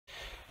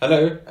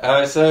Hello.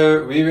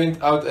 So we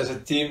went out as a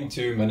team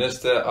to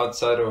minister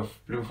outside of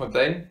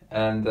Bloemfontein,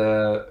 and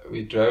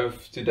we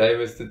drove today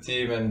with the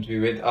team, and we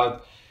went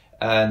out,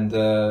 and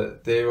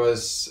there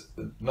was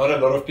not a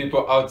lot of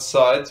people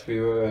outside. We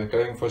were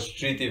going for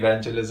street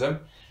evangelism,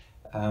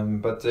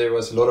 but there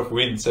was a lot of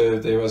wind, so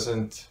there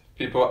wasn't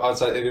people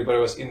outside. Everybody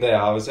was in their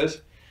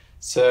houses.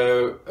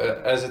 So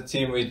as a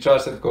team, we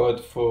trusted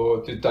God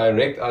to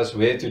direct us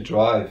where to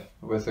drive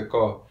with the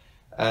car.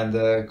 And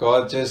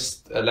God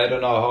just laid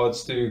on our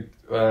hearts to,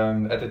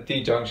 at the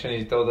T-junction,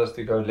 He told us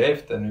to go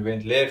left, and we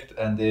went left,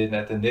 and then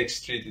at the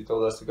next street He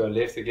told us to go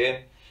left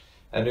again.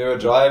 And we were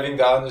driving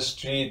down the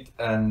street,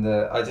 and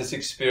I just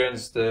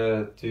experienced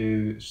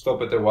to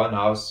stop at the one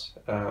house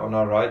on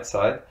our right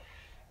side.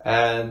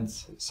 And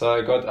so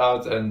I got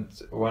out, and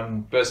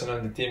one person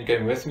on the team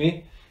came with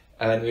me,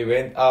 and we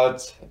went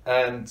out,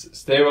 and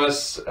there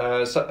was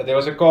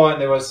a car,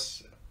 and there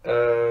was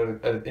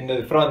in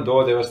the front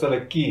door there was still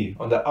a key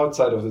on the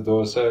outside of the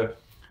door. So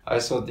I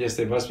thought, yes,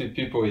 there must be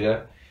people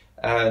here.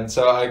 And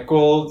so I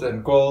called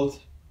and called,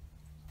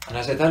 and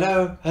I said,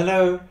 hello,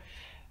 hello.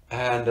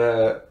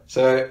 And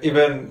so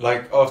even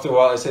like after a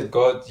while I said,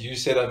 God, you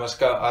said I must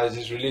come. I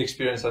just really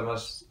experienced I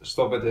must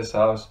stop at this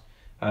house.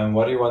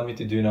 What do you want me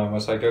to do now?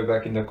 Must I go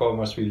back in the car?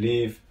 Must we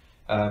leave?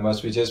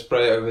 Must we just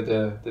pray over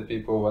the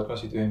people? What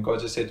must we do? And God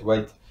just said,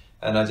 wait.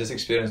 And I just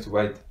experienced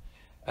wait.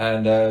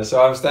 And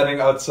so I'm standing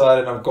outside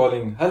and I'm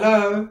calling,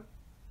 hello,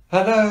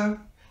 hello,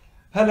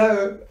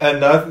 hello.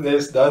 And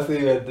there's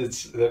nothing. And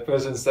it's the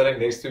person standing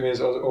next to me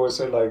is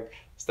also like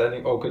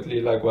standing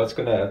awkwardly, like what's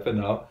going to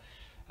happen now?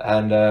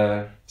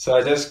 And so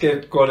I just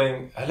kept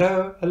calling,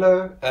 hello,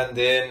 hello. And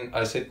then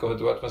I said,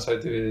 God, what must I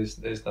do?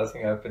 There's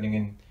nothing happening.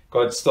 And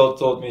God still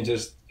told me I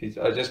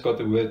just got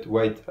the word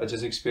wait. I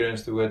just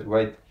experienced the word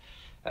wait.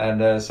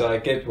 And so I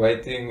kept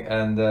waiting,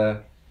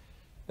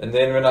 and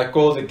then when I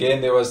called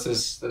again, there was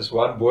this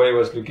one boy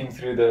was looking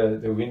through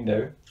the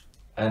window,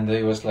 and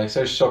he was like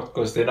so shocked,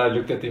 because then I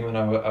looked at him and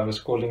I was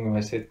calling him.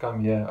 I said,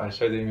 come here. I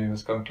showed him he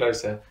must come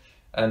closer,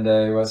 and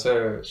he was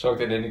so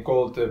shocked. And then he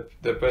called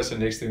the person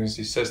next to him,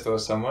 his sister or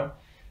someone,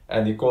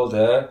 and he called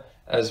her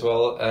as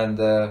well. And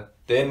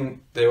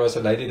then there was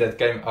a lady that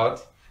came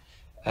out,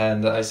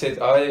 and I said,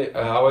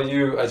 how are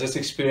you? I just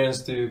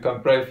experienced to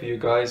come pray for you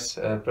guys,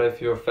 pray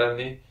for your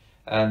family.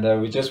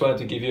 And we just wanted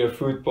to give you a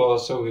food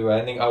parcel. We were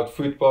handing out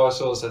food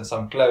parcels and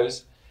some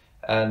clothes.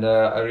 And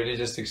I really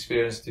just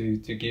experienced to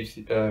give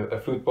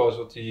a food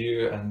parcel to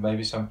you and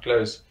maybe some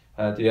clothes.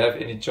 Do you have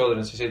any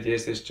children? She said,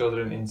 yes, there's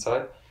children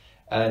inside.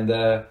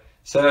 And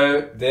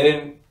so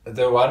then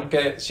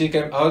she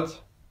came out.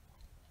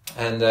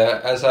 And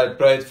as I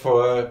prayed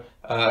for her,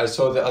 I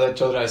saw the other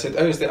children. I said,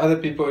 oh, is there other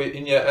people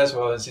in here as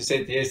well? And she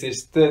said, yes,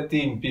 there's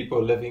 13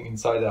 people living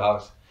inside the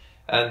house.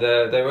 And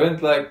they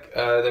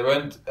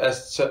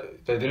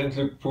didn't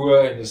look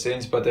poor in the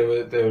sense, but there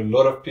were a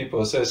lot of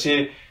people. So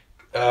she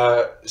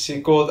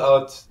called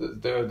out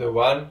the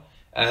one,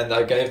 and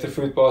I gave the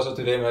food parcel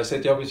to them. I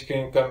said, yeah, but you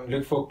can come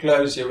look for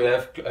clothes. Here we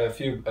have a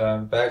few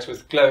bags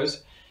with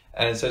clothes.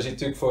 And so she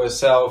took for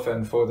herself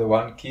and for the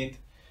one kid.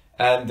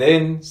 And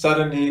then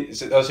suddenly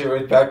she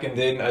went back, and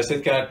then I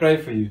said, can I pray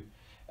for you?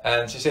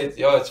 And she said,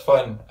 yeah, it's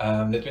fine.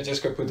 Let me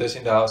just go put this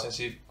in the house. And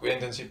she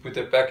went and she put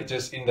the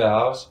packages in the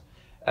house.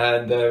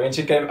 And when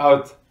she came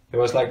out, there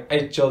was like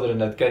 8 children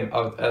that came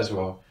out as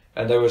well,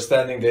 and they were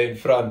standing there in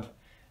front,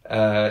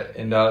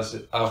 in the house,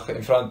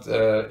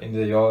 in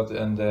the yard,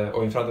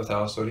 or in front of the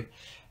house, sorry.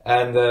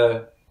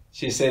 And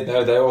she said,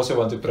 no, they also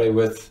want to pray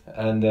with.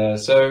 And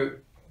so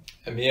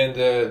me and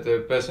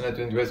the person that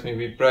went with me,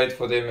 we prayed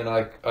for them,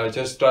 and I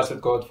just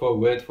trusted God for a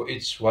word for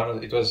each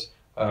one. It was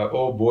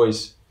all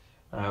boys,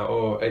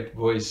 all 8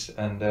 boys,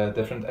 and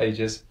different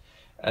ages.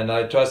 And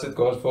I trusted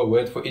God for a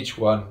word for each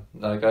one.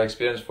 Like I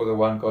experienced for the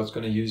one, God's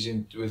going to use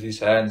him with his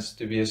hands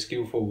to be a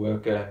skillful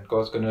worker, and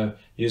God's going to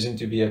use him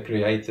to be a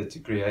creator, to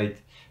create.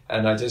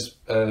 And I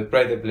just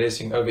prayed a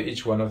blessing over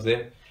each one of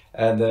them.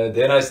 And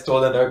then I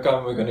told her, no,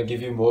 come, we're going to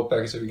give you more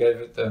packages. So we gave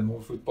it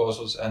more food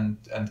parcels and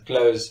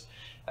clothes.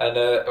 And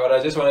what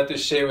I just wanted to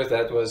share with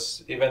that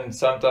was, even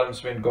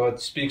sometimes when God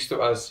speaks to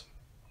us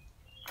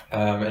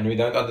and we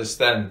don't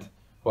understand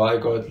why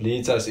God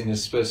leads us in a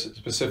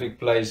specific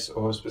place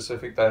or a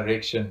specific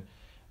direction,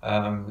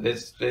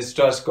 let's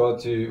trust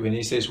God when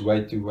He says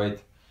wait, to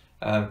wait.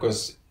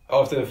 Because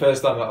after the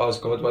first time I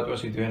asked God, what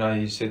was He doing?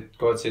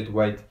 God said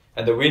wait.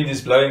 And the wind is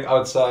blowing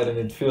outside, and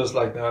it feels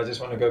like, no, I just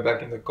want to go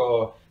back in the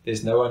car.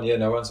 There's no one here,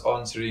 no one's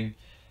answering.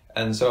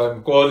 And so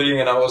I'm calling,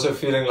 and I'm also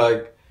feeling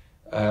like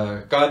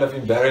kind of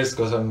embarrassed,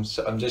 because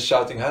I'm just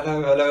shouting,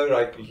 hello, hello,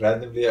 like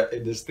randomly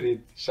in the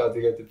street,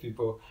 shouting at the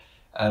people.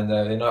 And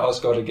then I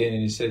asked God again,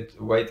 and He said,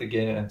 wait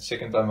again. And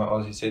second time I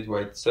asked, He said,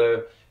 wait.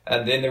 So,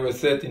 and then there were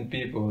 13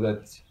 people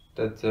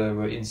that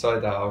were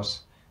inside the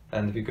house,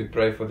 and we could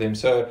pray for them.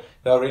 So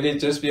now really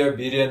just be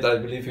obedient. I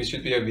believe we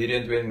should be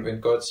obedient when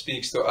God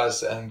speaks to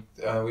us, and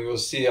we will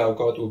see how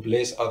God will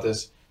bless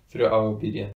others through our obedience.